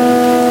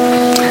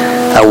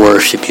 I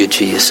worship you,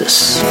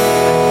 Jesus.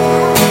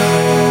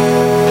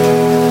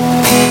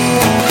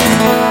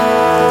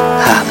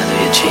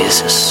 Hallelujah,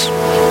 Jesus.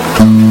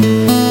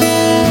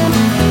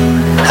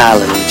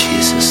 Hallelujah,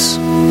 Jesus.